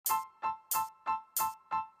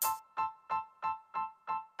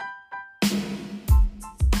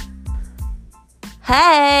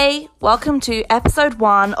Hey, welcome to episode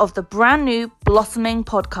 1 of the brand new Blossoming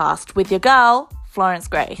podcast with your girl, Florence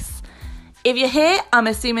Grace. If you're here, I'm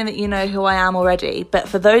assuming that you know who I am already, but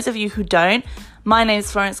for those of you who don't, my name is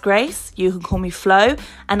Florence Grace, you can call me Flo,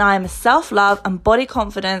 and I am a self-love and body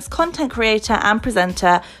confidence content creator and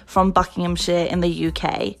presenter from Buckinghamshire in the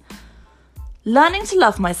UK. Learning to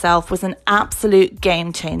love myself was an absolute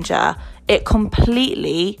game changer. It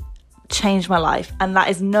completely changed my life, and that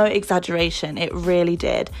is no exaggeration. It really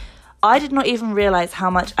did. I did not even realize how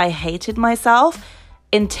much I hated myself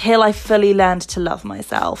until I fully learned to love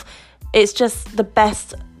myself. It's just the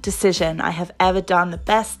best decision I have ever done, the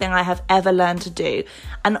best thing I have ever learned to do.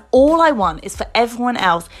 And all I want is for everyone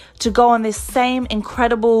else to go on this same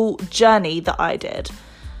incredible journey that I did.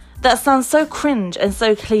 That sounds so cringe and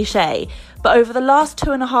so cliche, but over the last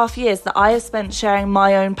 2.5 years that I have spent sharing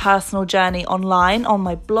my own personal journey online, on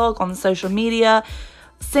my blog, on social media,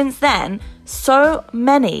 since then, so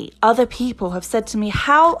many other people have said to me,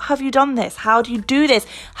 how have you done this? How do you do this?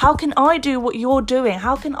 How can I do what you're doing?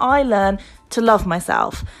 How can I learn to love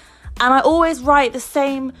myself? And I always write the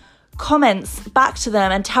same comments back to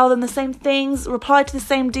them and tell them the same things, reply to the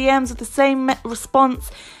same DMs with the same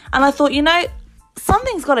response. And I thought,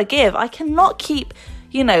 something's got to give. I cannot keep,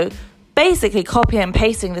 basically copy and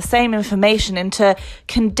pasting the same information into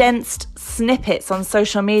condensed snippets on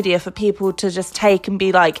social media for people to just take and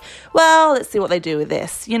be like, well, let's see what they do with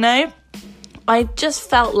this, I just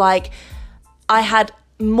felt like I had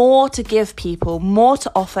more to give people, more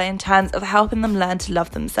to offer in terms of helping them learn to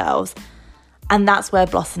love themselves. And that's where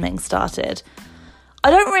Blossoming started.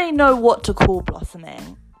 I don't really know what to call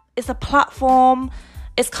Blossoming. It's a platform.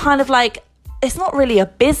 It's kind of like, it's not really a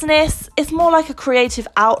business. It's more like a creative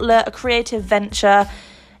outlet, a creative venture.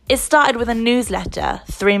 It started with a newsletter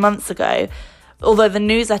 3 months ago. Although the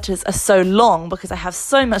newsletters are so long because I have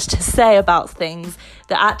so much to say about things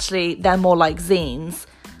that actually they're more like zines.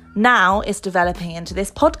 Now it's developing into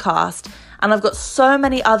this podcast, and I've got so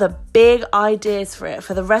many other big ideas for it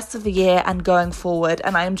for the rest of the year and going forward.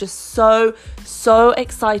 And I am just so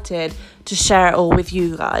excited to share it all with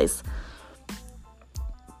you guys.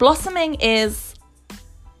 Blossoming is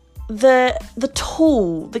the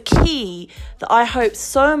tool, the key that I hope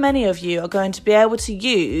so many of you are going to be able to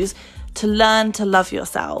use to learn to love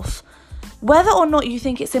yourself. Whether or not you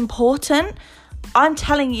think it's important, I'm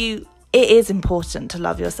telling you it is important to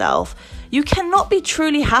love yourself. You cannot be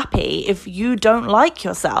truly happy if you don't like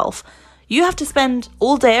yourself. You have to spend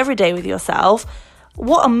all day, every day with yourself.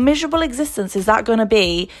 What a miserable existence is that going to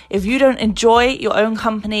be if you don't enjoy your own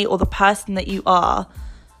company or the person that you are?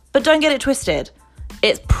 But don't get it twisted.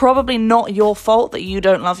 It's probably not your fault that you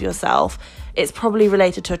don't love yourself. It's probably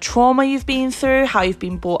related to a trauma you've been through, how you've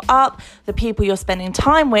been brought up, the people you're spending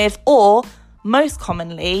time with, or most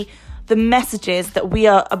commonly, the messages that we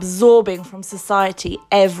are absorbing from society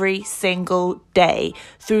every single day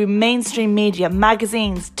through mainstream media,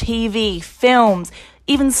 magazines, TV, films,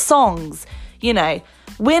 even songs.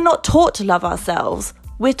 We're not taught to love ourselves.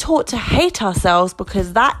 We're taught to hate ourselves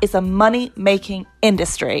because that is a money-making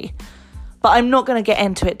industry. But I'm not going to get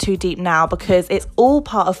into it too deep now because it's all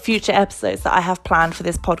part of future episodes that I have planned for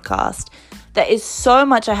this podcast. There is so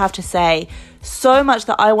much I have to say, so much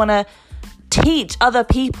that I want to teach other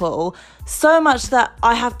people, so much that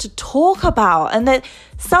I have to talk about. And that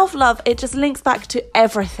self-love, it just links back to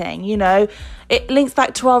everything, It links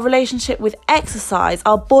back to our relationship with exercise,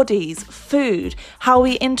 our bodies, food, how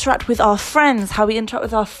we interact with our friends, how we interact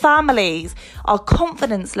with our families, our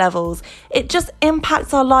confidence levels. It just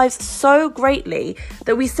impacts our lives so greatly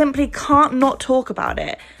that we simply can't not talk about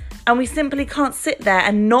it. And we simply can't sit there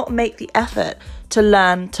and not make the effort to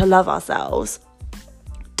learn to love ourselves.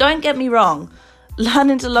 Don't get me wrong,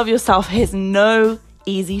 learning to love yourself is no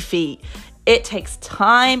easy feat. It takes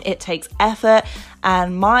time, it takes effort,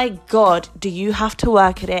 and my God, do you have to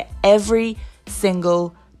work at it every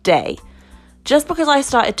single day. Just because I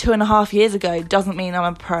started 2.5 years ago doesn't mean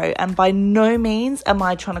I'm a pro, and by no means am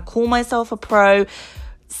I trying to call myself a pro,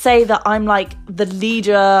 say that I'm like the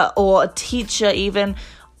leader or a teacher even.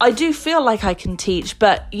 I do feel like I can teach,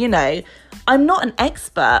 but I'm not an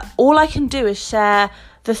expert. All I can do is share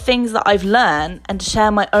the things that I've learned and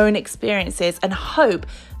share my own experiences and hope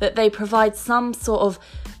that they provide some sort of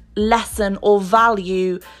lesson or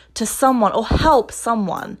value to someone or help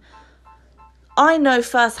someone. I know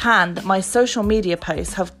firsthand that my social media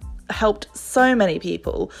posts have helped so many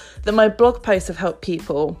people, that my blog posts have helped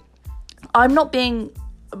people. I'm not being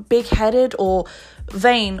big-headed or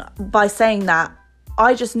vain by saying that.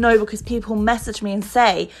 I just know because people message me and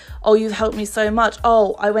say, oh, you've helped me so much.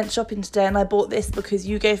 Oh, I went shopping today and I bought this because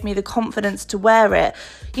you gave me the confidence to wear it.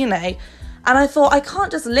 And I thought, I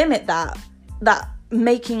can't just limit that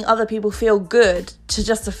making other people feel good to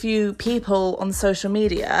just a few people on social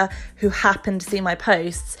media who happen to see my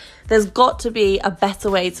posts. There's got to be a better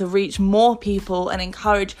way to reach more people and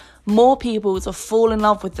encourage more people to fall in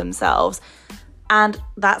love with themselves. And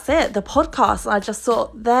that's it, the podcast. I just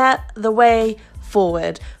thought they're the way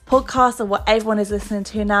forward. Podcasts are what everyone is listening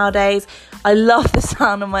to nowadays. I love the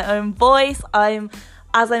sound of my own voice.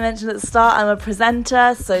 As I mentioned at the start, I'm a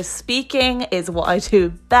presenter, so speaking is what I do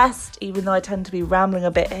best, even though I tend to be rambling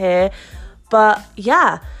a bit here. But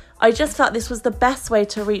yeah, I just felt this was the best way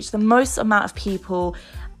to reach the most amount of people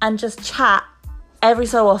and just chat every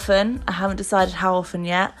so often. I haven't decided how often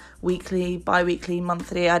yet, weekly, bi-weekly,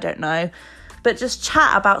 monthly, I don't know. But just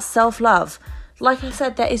chat about self-love. Like I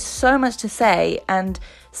said, there is so much to say and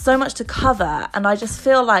so much to cover, and I just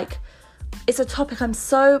feel like it's a topic I'm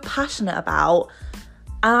so passionate about.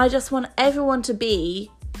 And I just want everyone to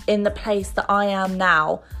be in the place that I am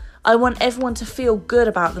now. I want everyone to feel good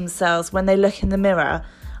about themselves when they look in the mirror.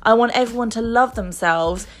 I want everyone to love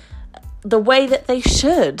themselves the way that they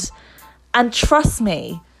should. And trust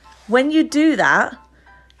me, when you do that,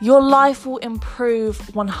 your life will improve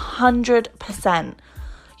 100%.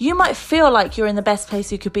 You might feel like you're in the best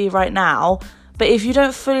place you could be right now, but if you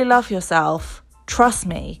don't fully love yourself, trust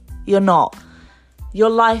me, you're not. Your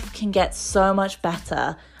life can get so much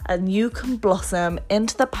better and you can blossom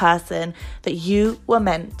into the person that you were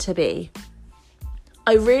meant to be.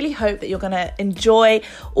 I really hope that you're going to enjoy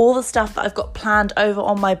all the stuff that I've got planned over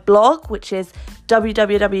on my blog, which is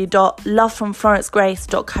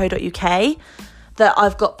www.lovefromflorencegrace.co.uk, that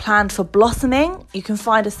I've got planned for blossoming. You can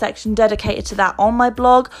find a section dedicated to that on my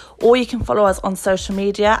blog, or you can follow us on social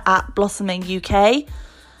media at Blossoming UK.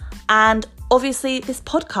 And obviously this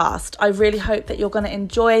podcast, I really hope that you're going to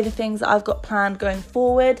enjoy the things that I've got planned going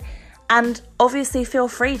forward. And obviously feel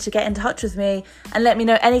free to get in touch with me and let me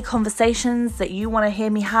know any conversations that you want to hear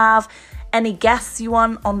me have, any guests you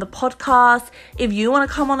want on the podcast. If you want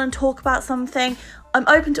to come on and talk about something, I'm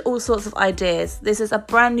open to all sorts of ideas. This is a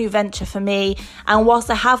brand new venture for me. And whilst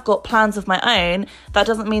I have got plans of my own, that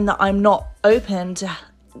doesn't mean that I'm not open to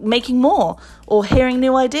making more or hearing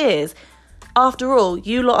new ideas. After all,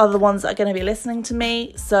 you lot are the ones that are going to be listening to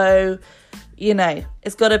me. So,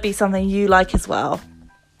 it's got to be something you like as well.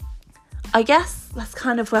 I guess that's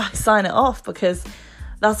kind of where I sign it off, because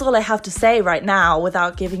that's all I have to say right now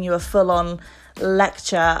without giving you a full-on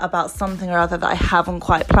lecture about something or other that I haven't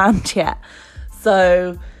quite planned yet.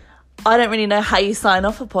 So I don't really know how you sign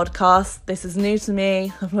off a podcast. This is new to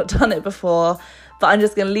me. I've not done it before. But I'm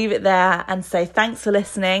just going to leave it there and say thanks for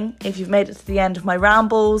listening. If you've made it to the end of my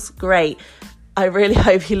rambles, great. I really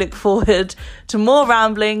hope you look forward to more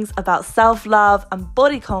ramblings about self-love and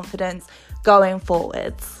body confidence going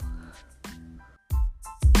forwards.